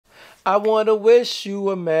I wanna wish you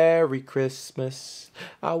a Merry Christmas.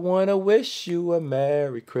 I wanna wish you a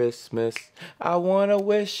Merry Christmas. I wanna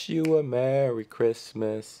wish you a Merry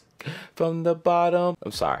Christmas. From the bottom.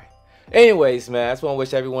 I'm sorry. Anyways, man, I just want to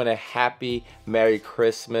wish everyone a happy Merry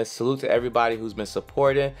Christmas. Salute to everybody who's been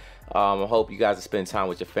supporting. I hope you guys are spending time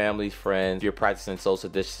with your family, friends. If you're practicing social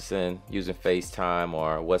distancing, using FaceTime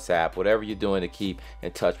or WhatsApp, whatever you're doing to keep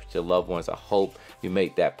in touch with your loved ones, I hope you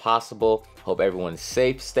make that possible. Hope everyone is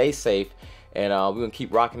safe, stay safe, and we're going to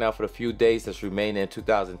keep rocking out for the few days that's remaining in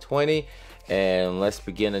 2020, and let's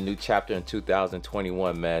begin a new chapter in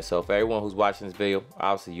 2021, man. So for everyone who's watching this video,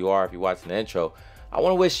 obviously you are if you're watching the intro, I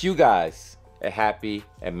want to wish you guys a happy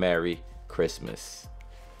and Merry Christmas.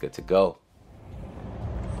 Good to go.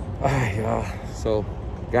 Alright, y'all, so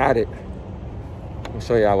got it. I'll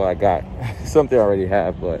show y'all what I got. Something I already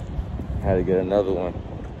have, but I had to get another one.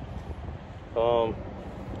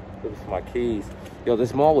 This is my keys. Yo,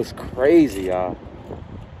 this mall was crazy, y'all.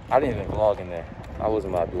 I didn't even vlog in there. I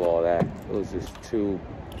wasn't about to do all that. It was just too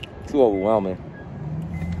overwhelming.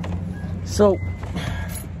 So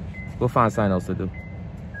we'll find something else to do.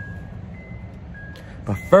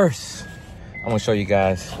 But first, I'm gonna show you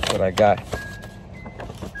guys what I got.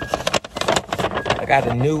 I got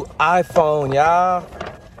a new iPhone, y'all.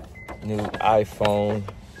 New iPhone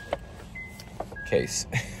case.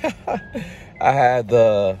 I had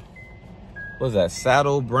the, what was that,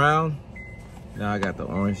 saddle brown? Now I got the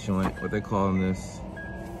orange joint. What they calling this?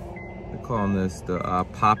 They're calling this the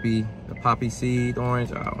poppy seed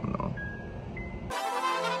orange. I don't know.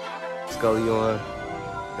 Scully on.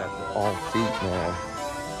 Got the all feet, man.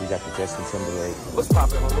 We got the Justin Timberlake. What's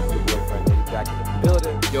poppin' on the boyfriend? Nitty back in the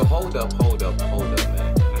building. Yo, hold up, man.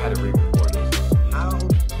 I had to re-record this. How?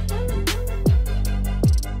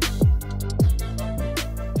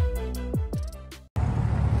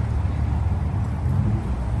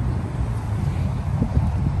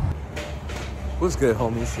 What's good,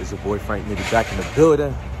 homies? It's your boy Frank Nitty back in the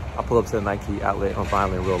building. I pull up to the Nike Outlet on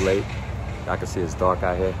Vineland real late. Y'all can see it's dark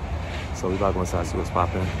out here. So we about to go inside and see what's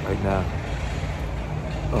popping right now.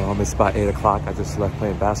 It's about 8 o'clock. I just left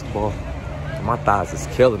playing basketball. My thighs is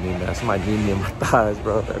killing me, man. Somebody need me in my thighs,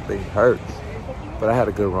 bro. That thing hurts. But I had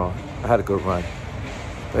a good run.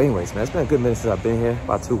 But anyways, man, it's been a good minute since I've been here,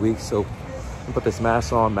 about 2 weeks. So I'm gonna put this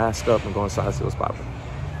mask on, mask up, and go inside and see what's popping.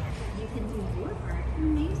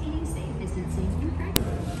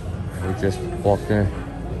 We just walked in.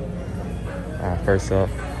 First up,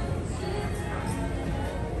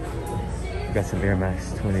 we got some Air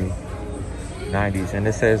Max 2090s, and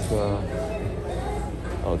this says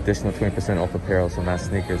additional 20% off apparel, so not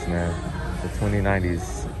sneakers, man. The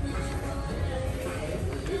 2090s.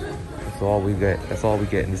 That's all we get. That's all we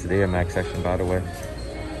get in this Air Max section, by the way.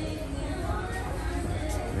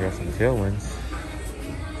 We got some tailwinds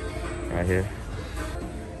right here.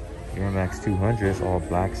 Air Max 200s, all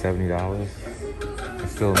black, $70.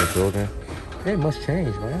 It's still in the building. It must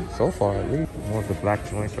change, man. So far, at least. More of the black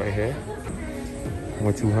joints right here.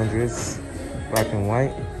 More 200s, black and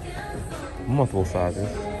white. Multiple sizes.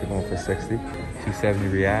 They're going for 60. 270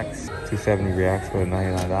 Reacts. 270 Reacts for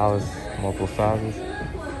 $99. Multiple sizes.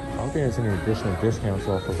 I don't think there's any additional discounts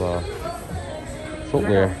off of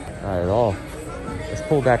footwear. Not at all. Let's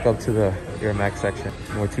pull back up to the Air Max section.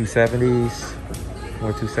 More 270s.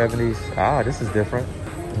 More 270s. Ah, this is different.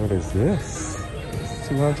 What is this?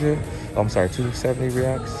 200. Oh, I'm sorry, 270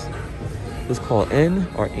 Reacts. This is called N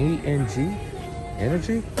or ENG.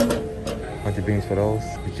 Energy. 100 beans for those.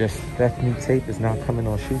 Just Stephanie tape is now coming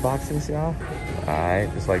on shoe boxes, y'all. Alright,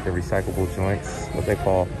 it's like the recyclable joints. What they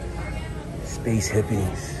call space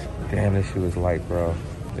hippies. Damn, this shoe is light, bro.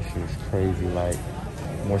 This shoe is crazy light.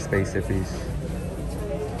 More space hippies.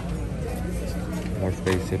 More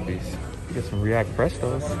space hippies. Get some React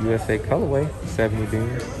Prestos, USA colorway, 70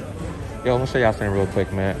 beans. Yo, I'm gonna show y'all something real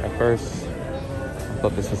quick, man. At first, I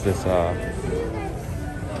thought this was this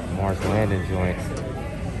Mars Landing joint.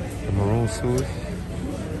 The maroon swoosh,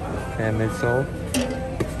 tan midsole.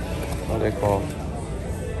 What they call?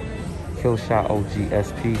 Killshot OG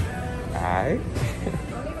SP. Alright.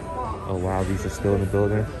 Oh wow, these are still in the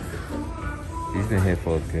building. These been here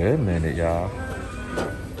for a good minute, y'all.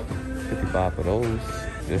 55 for those.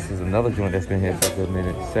 This is another joint that's been here for a good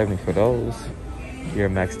minute. 70 for those. Air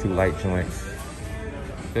Max 2 light joints.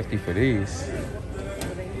 50 for these.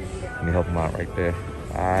 Let me help them out right there.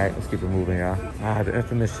 All right, let's keep it moving, y'all. The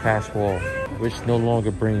infamous hash wall, which no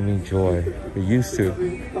longer bring me joy. It used to.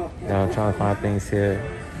 Now I'm trying to find things here.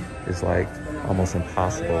 It's like almost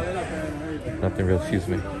impossible. Nothing really, excuse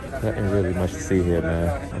me. Nothing really much to see here,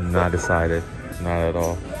 man. I'm not excited. Not at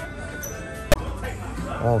all.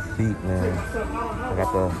 All feet, man. I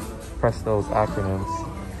got the press those acronyms.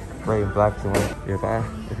 Gray and black joint.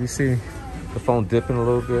 If you see the phone dipping a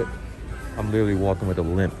little bit, I'm literally walking with a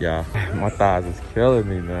limp, y'all. My thighs is killing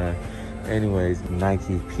me, man. Anyways,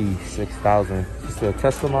 Nike Peep 6000. This is a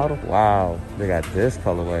Tesla model. Wow, they got this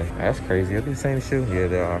colorway. That's crazy. Are they the same shoe? Yeah,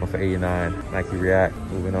 they are. For 89. Nike React.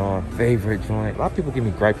 Moving on. Favorite joint. A lot of people give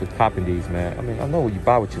me gripe with copping these, man. I mean, I know you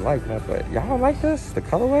buy what you like, man, but y'all don't like this? The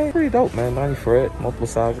colorway? Pretty dope, man. 90 for it. Multiple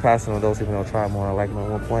sizes. Passing on those, even though I tried more. I like them at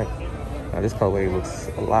one point. Now, this colorway looks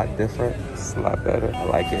a lot different. It's a lot better. I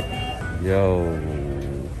like it. Yo.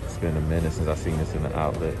 Been a minute since I seen this in the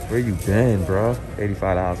outlet. Where you been, bro?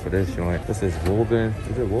 $85 for this joint. This is Woven.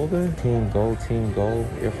 Is it Woven? Team Gold,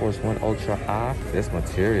 Air Force One Ultra High. This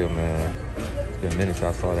material, man. It's been a minute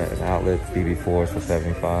since I saw that in the outlet. BB4s for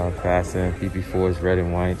 75. Passing. BB4s red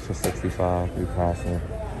and white for 65. We passing.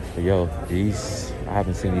 But yo, these, I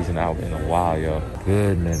haven't seen these in the outlet in a while, yo.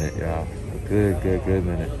 Good minute, y'all. Good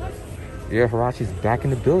minute. Air Huarache's back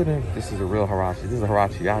in the building. This is a real Huarache. This is a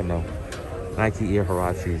Huarache I know. Nike Air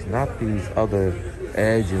Huaraches, not these other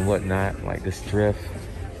Edge and whatnot, like this Drift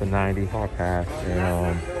for 90, hard pass,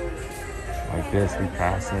 and like this, we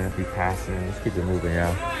passing, let's keep it moving,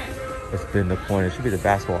 y'all. Let's bend the corner. It should be the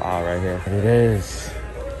basketball aisle right here. And it is.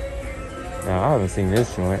 Now, I haven't seen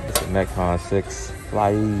this joint. It's a Metcon 6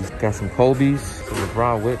 Flyes. Got some Kobe's, some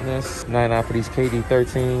LeBron Witness. 99 for these KD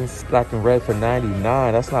 13s. Black and red for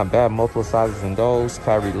 99. That's not bad. Multiple sizes in those.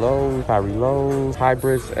 Kyrie lows,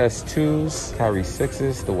 hybrids, S2s, Kyrie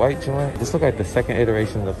 6s, the white joint. This look like the second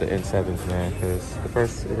iteration of the N7s, man, because the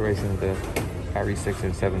first iteration of the Kyrie 6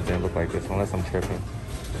 and 7s didn't look like this, unless I'm tripping.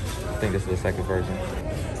 I think this is the second version.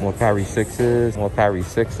 More Kyrie 6s, more Kyrie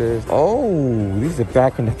 6s. Oh, these are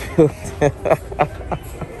back in the building.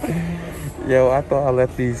 Yo, I thought I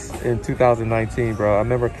left these in 2019, bro. I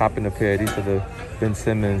remember copping a pair. These are the Ben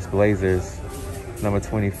Simmons Blazers, number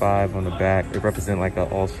 25 on the back. They represent like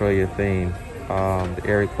an Australia theme. The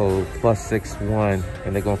area code +61,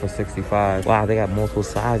 and they're going for 65. Wow, they got multiple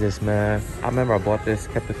sizes, man. I remember I bought this,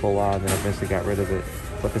 kept it for a while, and then eventually got rid of it.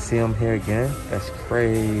 But to see them here again, that's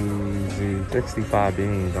crazy. 65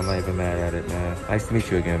 beans, I'm not even mad at it, man. Nice to meet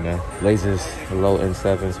you again, man. Blazers, low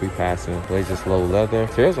N7s, we passing. Blazers, low leather.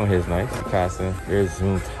 Tails on here is nice, we passing. Here's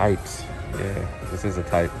Zoom types. Yeah, this is a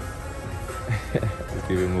type. Just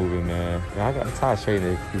keep it moving, man. I'm tired of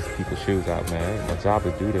trading these people's shoes out, man. It's my job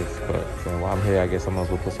to do this, but so while I'm here, I guess I might as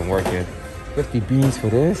well put some work in. 50 beans for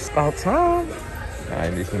this? About time. Nah,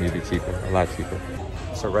 this need to be cheaper, a lot cheaper.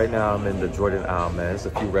 So right now I'm in the Jordan aisle, man. There's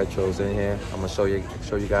a few retros in here. I'm gonna show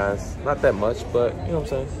you guys. Not that much, but you know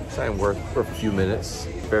what I'm saying? Something worth for a few minutes.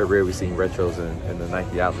 Very rare we seen retros in the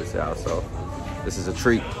Nike outlets, y'all. So this is a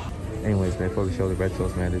treat. Anyways, man, before we show the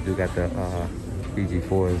retros, man, they do got the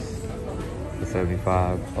BG4s. The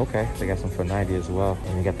 75. Okay, they got some for 90 as well.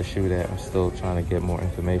 And you got the shoe that I'm still trying to get more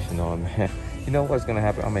information on, man. You know what's gonna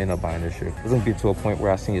happen? I may end up buying this shoe. It's gonna be to a point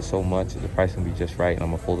where I see it so much, the price gonna be just right, and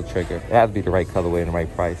I'm gonna pull the trigger. It has to be the right colorway and the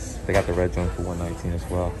right price. They got the red joint for 119 as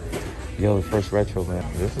well. Yo, the first retro, man.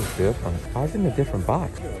 This is different. Why is it in a different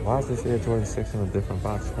box? Why is this Air Jordan 6 in a different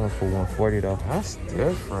box? Going for 140 though. That's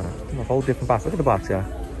different. In a whole different box. Look at the box, y'all.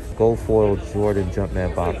 Gold foil Jordan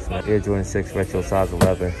Jumpman box, man. Air Jordan 6 retro size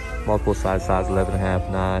 11. Multiple size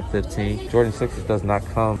 11.5, 9, 15. Jordan 6 does not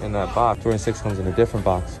come in that box. Jordan 6 comes in a different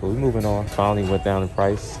box. So we're moving on. Finally went down in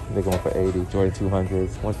price. They're going for 80. Jordan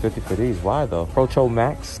 200s. 150 for these. Why though? Pro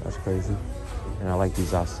Max. That's crazy. And I like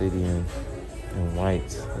these Obsidian and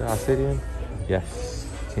whites. Is it Obsidian? Yes.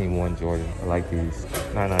 Team 1 Jordan. I like these.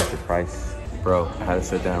 99 for price. Bro, I had to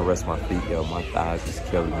sit down and rest my feet, yo. My thighs is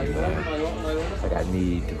killing me, man. Like I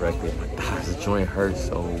need directly. My thighs, the joint hurts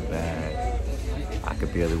so bad. I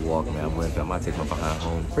could barely walk, man. I might take my behind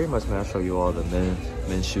home. Pretty much, man, I'll show you all the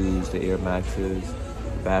men's shoes, the Air Maxes,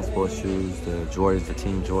 the basketball shoes, the Jordans, the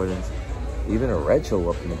Team Jordans. Even a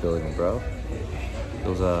retro up in the building, bro.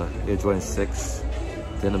 Those Air Jordan 6,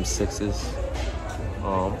 denim 6s.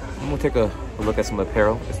 I'm gonna take a look at some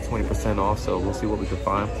apparel. It's 20% off, so we'll see what we can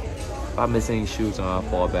find. If I miss any shoes, I'll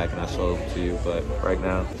fall back and I'll show them to you. But right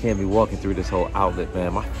now, I can't be walking through this whole outlet,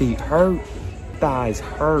 man. My feet hurt. Thighs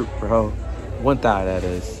hurt, bro. One thigh, that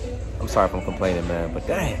is. I'm sorry if I'm complaining, man, but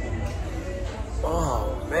dang.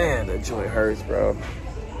 Oh, man, that joint hurts, bro.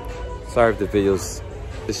 Sorry if the video's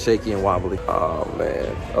shaky and wobbly. Oh,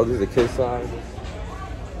 man. Oh, this is a kid size?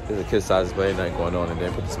 This is a kid size, but ain't nothing going on in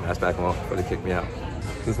there. Put some mask back on before they kick me out.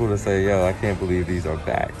 Just want to say, yo, I can't believe these are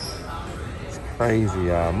back. It's crazy,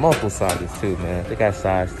 y'all. Multiple sizes, too, man. They got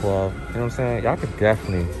size 12. You know what I'm saying? Y'all could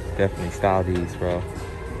definitely style these, bro.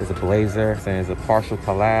 There's a blazer, saying it's a partial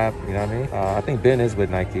collab, you know what I mean? I think Ben is with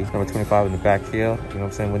Nike. Number 25 in the back heel, you know what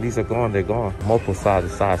I'm saying? When these are gone, they're gone. Multiple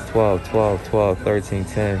sizes, size 12, 12, 12, 13,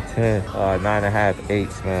 10, 10, 9.5,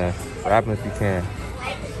 8s, man. Grab them if you can.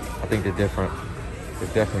 I think they're different.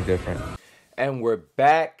 They're definitely different. And we're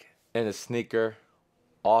back in the sneaker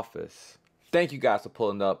office. Thank you guys for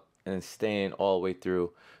pulling up and staying all the way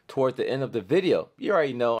through toward the end of the video. You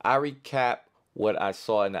already know I recap what I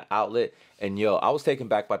saw in the outlet, and yo, I was taken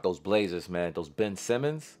back by those blazers, man. Those Ben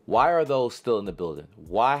Simmons. Why are those still in the building?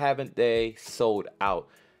 Why haven't they sold out?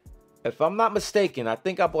 If I'm not mistaken, I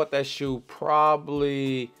think I bought that shoe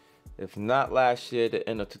probably, if not last year, the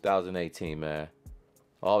end of 2018, man.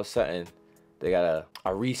 All of a sudden they got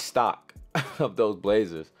a restock of those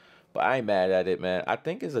blazers, but I ain't mad at it, man. I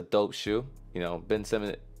think it's a dope shoe. You know, Ben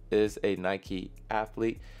Simmons is a Nike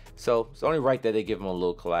athlete, so it's only right that they give him a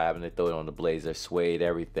little collab and they throw it on the blazer, suede,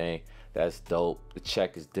 everything. That's dope. The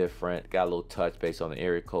check is different. Got a little touch based on the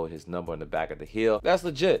area code, his number on the back of the heel. That's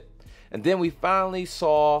legit. And then we finally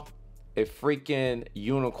saw a freaking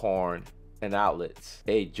unicorn in outlets.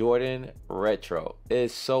 A Jordan Retro. It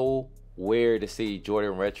is so weird to see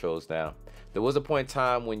Jordan Retros now. There was a point in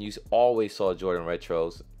time when you always saw Jordan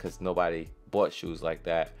Retros because nobody bought shoes like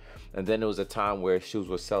that. And then there was a time where shoes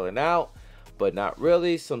were selling out, but not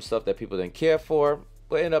really. Some stuff that people didn't care for,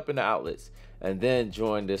 but end up in the outlets. And then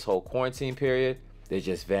during this whole quarantine period, they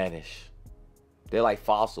just vanish. They're like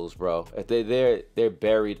fossils, bro. They're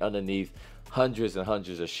buried underneath hundreds and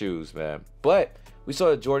hundreds of shoes, man. But we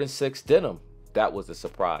saw the Jordan 6 denim. That was a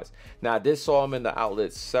surprise. Now, I did saw them in the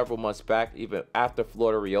outlets several months back, even after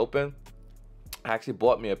Florida reopened. I actually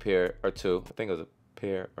bought me a pair or two. I think it was a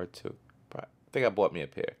pair or two. I think I bought me a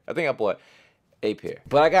pair. I think I bought a pair,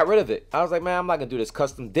 but I got rid of it. I was like, man, I'm not gonna do this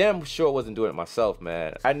custom. Damn sure wasn't doing it myself,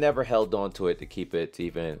 man. I never held on to it to keep it to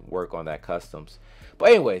even work on that customs.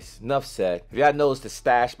 But anyways, enough said. If y'all notice the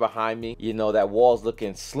stash behind me, you know that wall's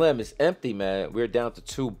looking slim. It's empty, man. We're down to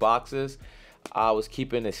 2 boxes. I was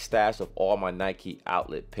keeping a stash of all my Nike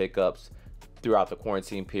outlet pickups throughout the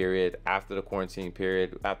quarantine period, after the quarantine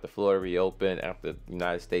period, after Florida reopened, after the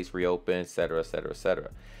United States reopened, etc., etc.,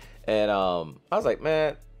 etc. And I was like,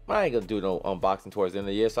 man, I ain't gonna do no unboxing towards the end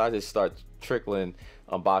of the year, so I just start trickling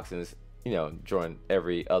unboxings, you know, during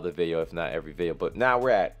every other video, if not every video. But now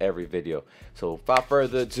we're at every video. So without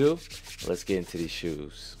further ado, let's get into these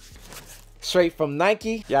shoes. Straight from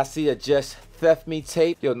Nike, y'all see a Just Theft Me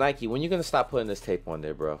tape. Yo, Nike, when you gonna stop putting this tape on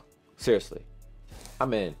there, bro? Seriously. I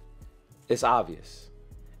mean, it's obvious.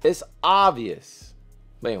 It's obvious.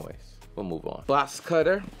 But anyways, we'll move on. Box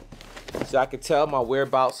cutter. So I can tell my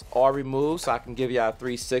whereabouts are removed, so I can give y'all a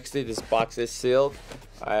 360. This box is sealed.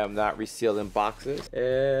 I am not resealing boxes.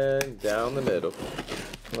 And down the middle.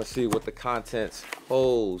 Let's see what the contents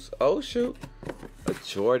holds. Oh shoot, a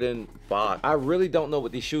Jordan box. I really don't know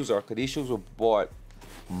what these shoes are, because these shoes were bought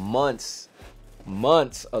months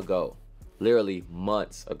ago. Literally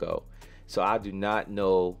months ago. So I do not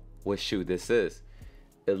know what shoe this is.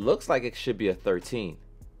 It looks like it should be a 13.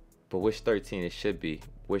 But which 13 it should be?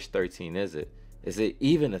 Which 13 is it? Is it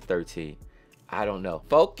even a 13? I don't know.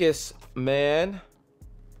 Focus, man.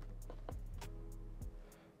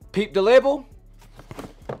 Peep the label.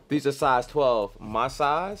 These are size 12, my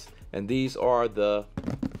size. And these are the...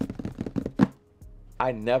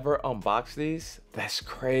 I never unboxed these. That's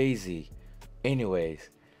crazy.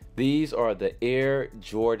 Anyways, these are the Air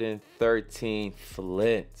Jordan 13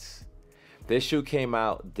 Flints. This shoe came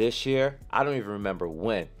out this year. I don't even remember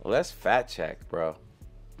when. Well, let's fact check, bro.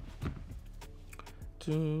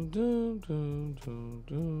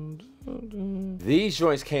 These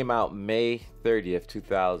joints came out May 30th,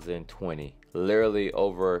 2020. Literally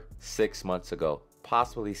over 6 months ago.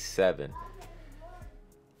 Possibly 7.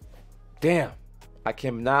 Damn. I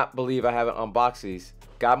cannot believe I haven't unboxed these.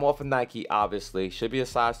 Got them off of Nike, obviously. Should be a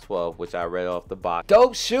size 12, which I read off the box.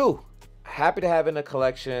 Dope shoe. Happy to have in the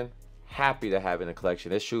collection. Happy to have in the collection.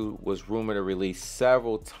 This shoe was rumored to release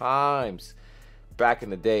several times back in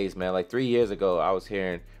the days, man. Like 3 years ago, I was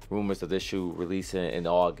hearing rumors of this shoe releasing in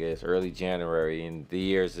August, early January, and the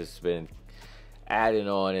years it's been adding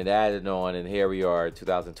on, and here we are,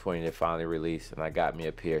 2020, they finally released, and I got me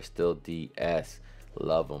a pair, still DS.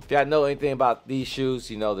 Love them. If y'all know anything about these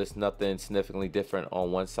shoes, you know there's nothing significantly different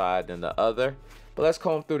on one side than the other. But let's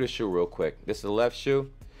comb through the shoe real quick. This is the left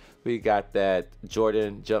shoe. We got that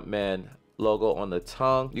Jordan Jumpman logo on the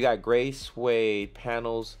tongue. You got gray suede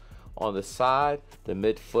panels on the side. The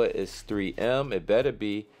midfoot is 3M. It better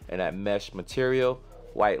be in that mesh material.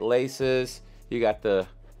 White laces. You got the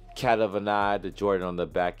cat of an eye, the Jordan on the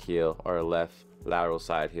back heel or left lateral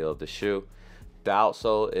side heel of the shoe. The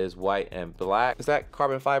outsole is white and black. Is that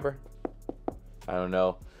carbon fiber? I don't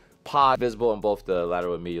know. Pod visible on both the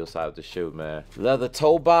lateral and medial side of the shoe, man. Leather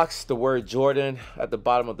toe box, the word Jordan at the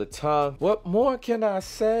bottom of the tongue. What more can I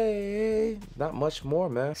say? Not much more,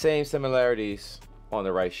 man. Same similarities on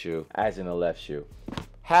the right shoe as in the left shoe.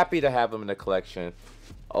 Happy to have them in the collection.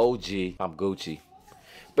 OG, I'm Gucci.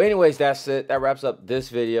 But anyways, that's it. That wraps up this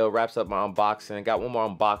video, wraps up my unboxing. Got one more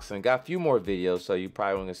unboxing, got a few more videos, so you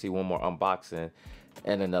probably want to see one more unboxing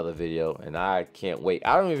and another video, and I can't wait.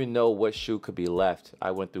 I don't even know what shoe could be left.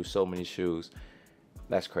 I went through so many shoes.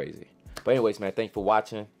 That's crazy. But anyways, man, thanks for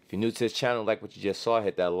watching. If you're new to this channel, like what you just saw,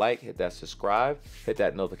 hit that like, hit that subscribe, hit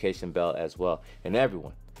that notification bell as well. And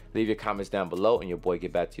everyone, leave your comments down below, and your boy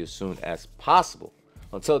get back to you as soon as possible.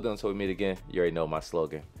 Until then, until we meet again, you already know my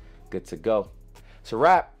slogan. Good to go. It's a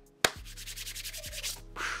wrap.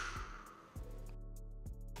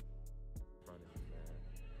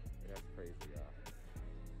 That's crazy, y'all.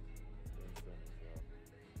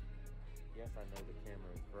 Yes, I know the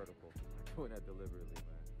camera is vertical. I'm doing that deliberately,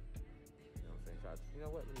 man. You know what I'm saying? You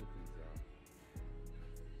know what? Let me please y'all.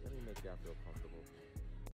 Let me make y'all feel comfortable.